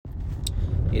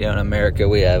In America,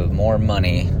 we have more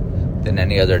money than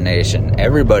any other nation.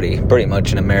 Everybody, pretty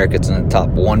much in America, is in the top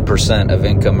 1% of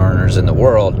income earners in the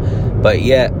world, but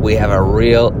yet we have a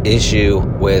real issue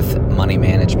with money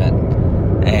management.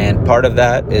 And part of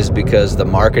that is because the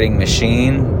marketing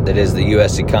machine that is the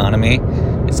U.S. economy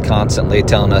is constantly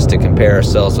telling us to compare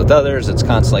ourselves with others. It's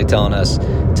constantly telling us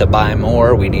to buy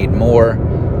more, we need more.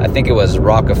 I think it was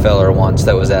Rockefeller once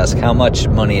that was asked, how much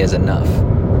money is enough?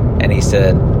 And he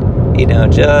said,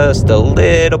 just a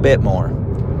little bit more.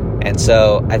 And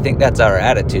so I think that's our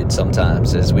attitude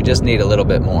sometimes, is we just need a little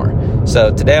bit more.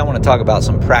 So today I want to talk about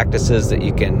some practices that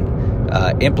you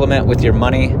can implement with your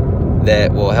money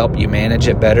that will help you manage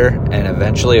it better, and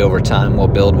eventually over time will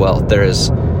build wealth. There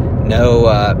is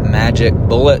no magic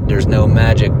bullet. There's no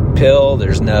magic pill.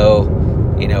 There's no,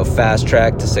 fast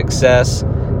track to success.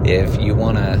 If you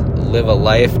want to live a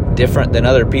life different than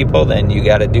other people, then you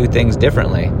got to do things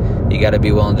differently. You got to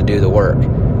be willing to do the work.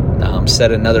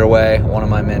 Said another way, one of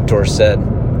my mentors said,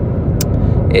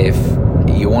 if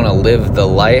you want to live the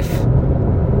life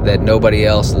that nobody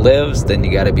else lives, then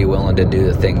you got to be willing to do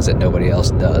the things that nobody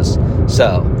else does.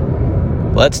 So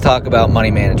let's talk about money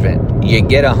management. You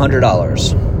get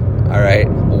 $100. All right.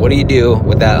 What do you do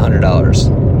with that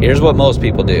 $100? Here's what most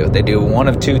people do. They do one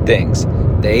of two things.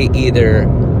 They either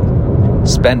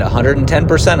spend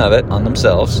 110% of it on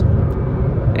themselves.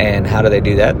 And how do they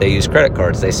do that? They use credit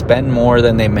cards. They spend more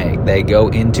than they make. They go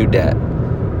into debt.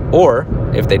 Or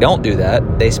if they don't do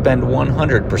that, they spend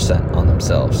 100% on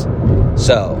themselves.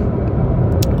 So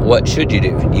what should you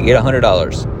do? You get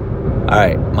 $100. All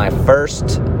right. My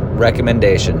first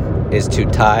recommendation is to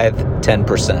tithe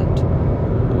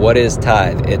 10%. What is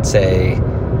tithe? It's a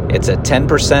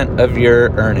 10% of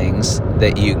your earnings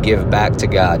that you give back to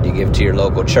God. You give to your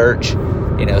local church.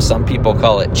 Some people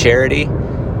call it charity,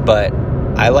 but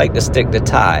I like to stick to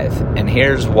tithe, and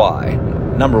here's why.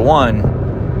 Number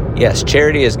one, yes,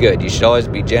 charity is good. You should always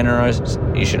be generous.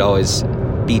 You should always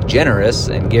be generous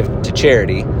and give to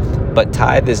charity, but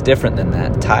tithe is different than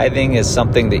that. Tithing is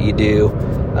something that you do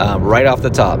right off the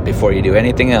top before you do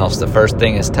anything else. The first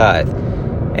thing is tithe.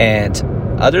 And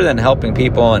other than helping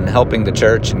people and helping the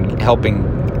church and helping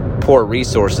pour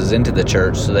resources into the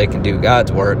church so they can do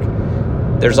God's work,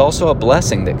 there's also a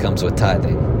blessing that comes with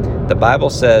tithing. The Bible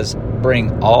says,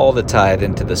 bring all the tithe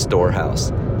into the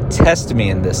storehouse. Test me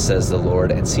in this, says the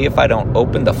Lord, and see if I don't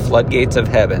open the floodgates of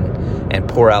heaven and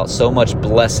pour out so much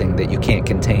blessing that you can't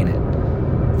contain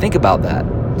it. Think about that.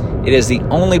 It is the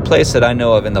only place that I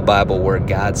know of in the Bible where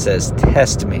God says,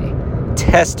 test me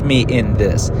in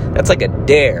this. That's like a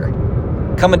dare.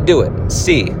 Come and do it.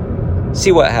 See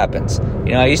what happens.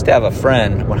 I used to have a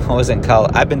friend when I was in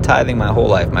college. I've been tithing my whole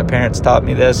life. My parents taught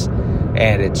me this,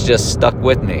 and it's just stuck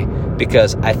with me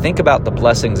because I think about the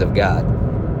blessings of God,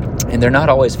 and they're not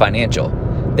always financial.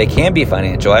 They can be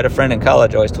financial. I had a friend in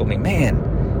college who always told me,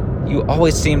 man, you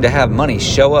always seem to have money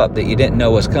show up that you didn't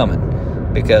know was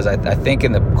coming. Because I think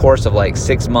in the course of like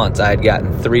 6 months, I had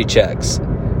gotten 3 checks,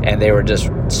 and they were just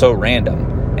so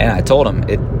random. And I told him,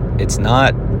 it's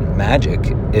not magic.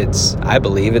 I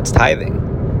believe it's tithing.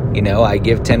 I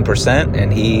give 10%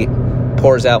 and he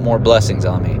pours out more blessings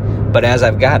on me. But as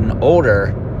I've gotten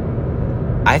older,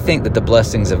 I think that the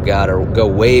blessings of God go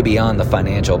way beyond the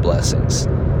financial blessings.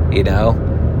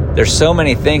 There's so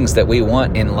many things that we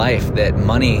want in life that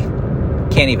money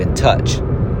can't even touch.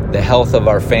 The health of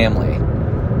our family,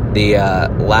 the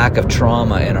lack of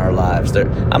trauma in our lives.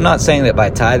 I'm not saying that by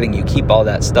tithing you keep all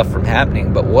that stuff from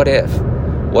happening, but what if?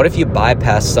 What if you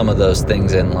bypass some of those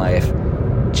things in life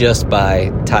just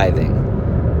by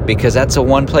tithing? Because that's the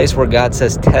one place where God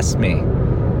says, test me.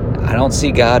 I don't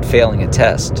see God failing a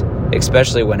test,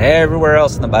 especially when everywhere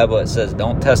else in the Bible it says,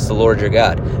 don't test the Lord your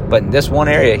God. But in this one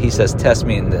area, he says, test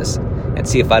me in this and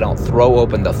see if I don't throw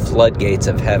open the floodgates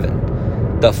of heaven.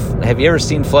 Have you ever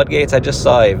seen floodgates? I just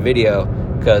saw a video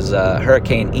because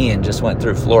Hurricane Ian just went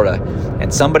through Florida,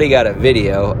 and somebody got a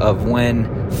video of when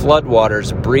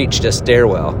floodwaters breached a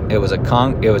stairwell. It was a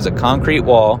concrete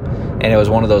wall, and it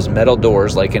was one of those metal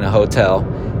doors like in a hotel,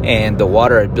 and the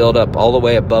water had built up all the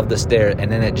way above the stair,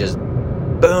 and then it just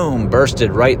boom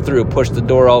bursted right through, pushed the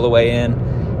door all the way in.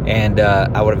 And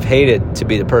I would have hated to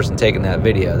be the person taking that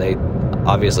video. They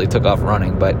obviously took off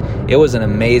running, but it was an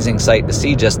amazing sight to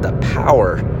see just the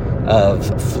power of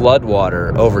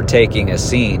floodwater overtaking a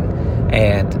scene.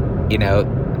 And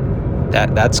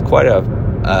that's quite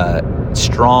a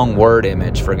strong word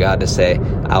image for God to say,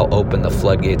 I'll open the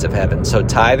floodgates of heaven. So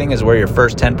tithing is where your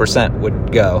first 10%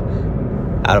 would go.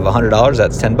 Out of $100,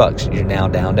 that's $10. You're now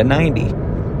down to 90.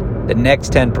 The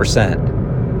next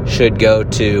 10% should go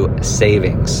to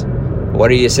savings. What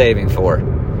are you saving for?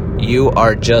 You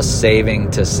are just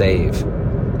saving to save.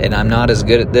 And I'm not as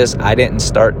good at this. I didn't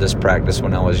start this practice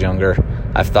when I was younger.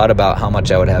 I've thought about how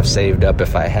much I would have saved up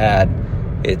if I had.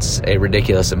 It's a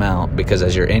ridiculous amount, because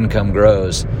as your income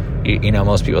grows, you know,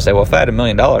 most people say, well, if I had $1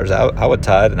 million, I would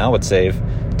tithe and I would save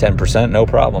 10%, no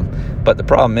problem. But the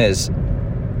problem is,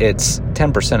 it's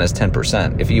 10% is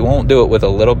 10%. If you won't do it with a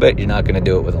little bit, you're not going to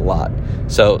do it with a lot.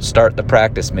 So start the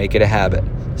practice, make it a habit,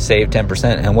 save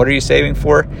 10%. And what are you saving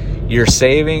for? You're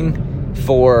saving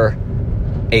for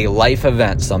a life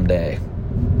event someday.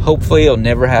 Hopefully you'll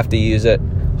never have to use it.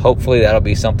 Hopefully that'll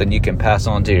be something you can pass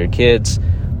on to your kids.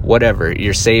 Whatever.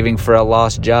 You're saving for a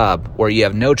lost job where you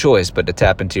have no choice but to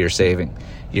tap into your saving.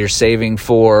 You're saving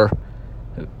for,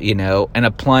 you know, an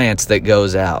appliance that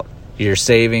goes out. You're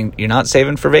not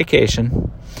saving for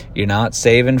vacation. You're not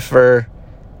saving for,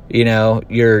 you know,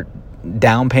 your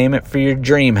down payment for your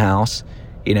dream house.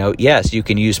 You know, yes, you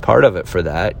can use part of it for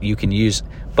that.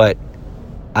 But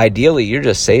ideally you're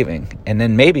just saving. And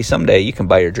then maybe someday you can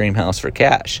buy your dream house for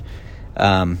cash.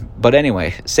 But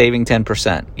anyway, saving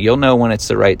 10%. You'll know when it's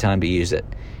the right time to use it.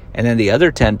 And then the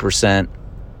other 10%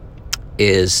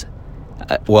 is,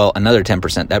 another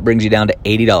 10%. That brings you down to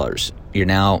 $80. You're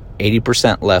now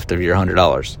 80% left of your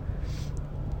 $100.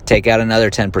 Take out another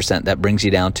 10%. That brings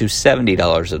you down to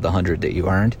 $70 of the $100 that you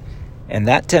earned. And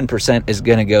that 10% is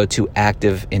going to go to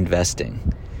active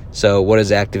investing. So what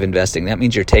is active investing? That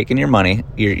means you're taking your money,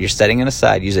 you're setting it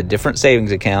aside, use a different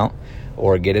savings account,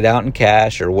 or get it out in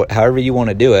cash, or however you want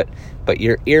to do it, but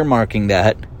you're earmarking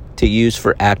that to use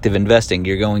for active investing.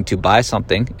 You're going to buy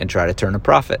something and try to turn a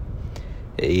profit.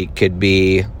 It could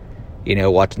be, you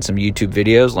know, watching some YouTube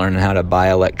videos, learning how to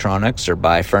buy electronics or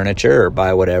buy furniture or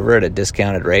buy whatever at a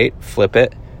discounted rate, flip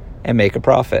it, and make a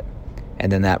profit.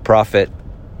 And then that profit,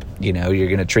 you know, you're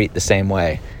going to treat the same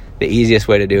way. The easiest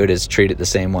way to do it is treat it the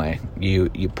same way. You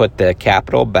put the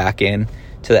capital back in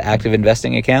to the active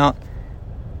investing account,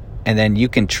 and then you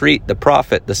can treat the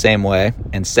profit the same way,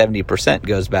 and 70%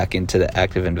 goes back into the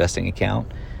active investing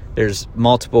account. There's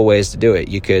multiple ways to do it.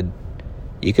 You could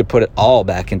put it all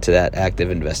back into that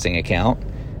active investing account,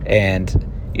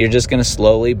 and you're just going to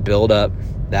slowly build up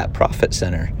that profit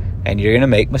center. And you're going to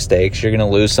make mistakes. You're going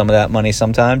to lose some of that money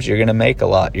sometimes. You're going to make a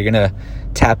lot. You're going to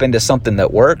tap into something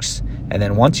that works. And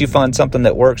then once you find something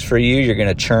that works for you, you're going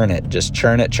to churn it. Just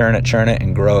churn it,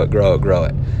 and grow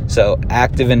it. So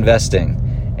active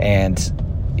investing.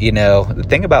 And, you know, the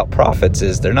thing about profits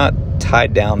is they're not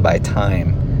tied down by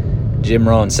time. Jim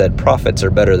Rohn said profits are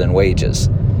better than wages,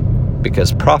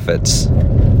 because profits,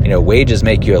 you know, wages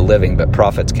make you a living, but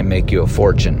profits can make you a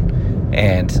fortune.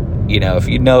 And, you know,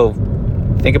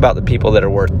 think about the people that are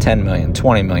worth 10 million,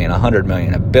 20 million, 100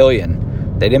 million, $1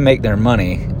 billion. They didn't make their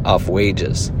money off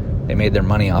wages. They made their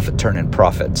money off of turning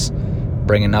profits.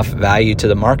 Bring enough value to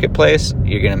the marketplace,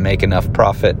 you're going to make enough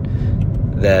profit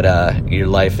that your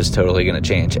life is totally going to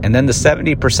change. And then the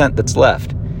 70% that's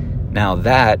left, now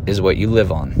that is what you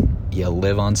live on. You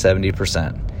live on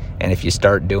 70%. And if you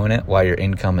start doing it while your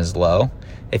income is low,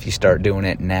 if you start doing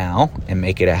it now and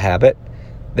make it a habit,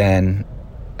 then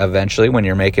eventually when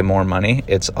you're making more money,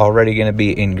 it's already going to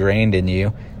be ingrained in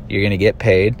you. You're going to get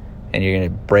paid, and you're going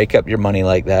to break up your money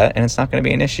like that, and it's not going to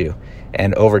be an issue.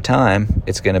 And over time,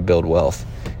 it's going to build wealth.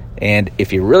 And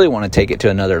if you really want to take it to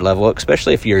another level,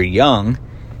 especially if you're young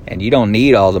and you don't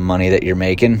need all the money that you're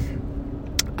making,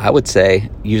 I would say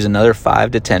use another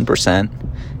 5 to 10%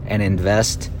 and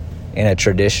invest in a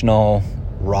traditional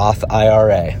Roth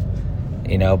IRA.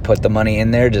 You know, put the money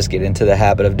in there, just get into the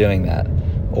habit of doing that.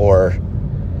 Or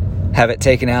have it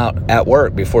taken out at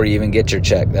work before you even get your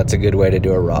check. That's a good way to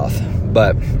do a Roth.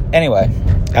 But anyway,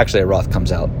 actually a Roth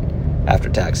comes out after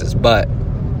taxes, but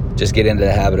just get into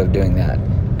the habit of doing that.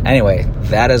 Anyway,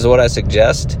 that is what I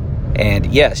suggest. And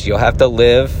yes, you'll have to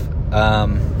live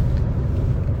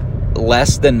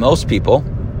less than most people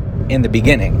in the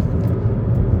beginning.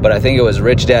 But I think it was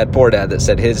Rich Dad, Poor Dad that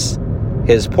said his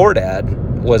poor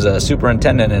dad was a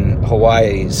superintendent in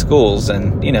Hawaii schools,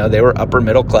 and, you know, they were upper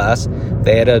middle class.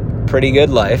 They had a pretty good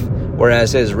life,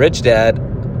 whereas his rich dad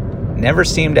never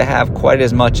seemed to have quite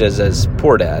as much as his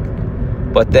poor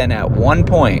dad. But then at one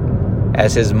point,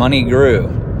 as his money grew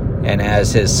and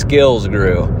as his skills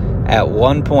grew, at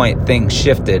one point things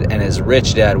shifted, and his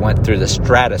rich dad went through the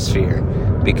stratosphere,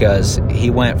 because he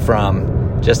went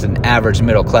from just an average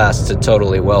middle class to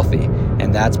totally wealthy.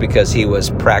 And that's because he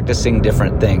was practicing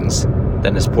different things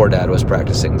than his poor dad was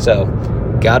practicing. So,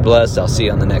 God bless. I'll see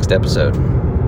you on the next episode.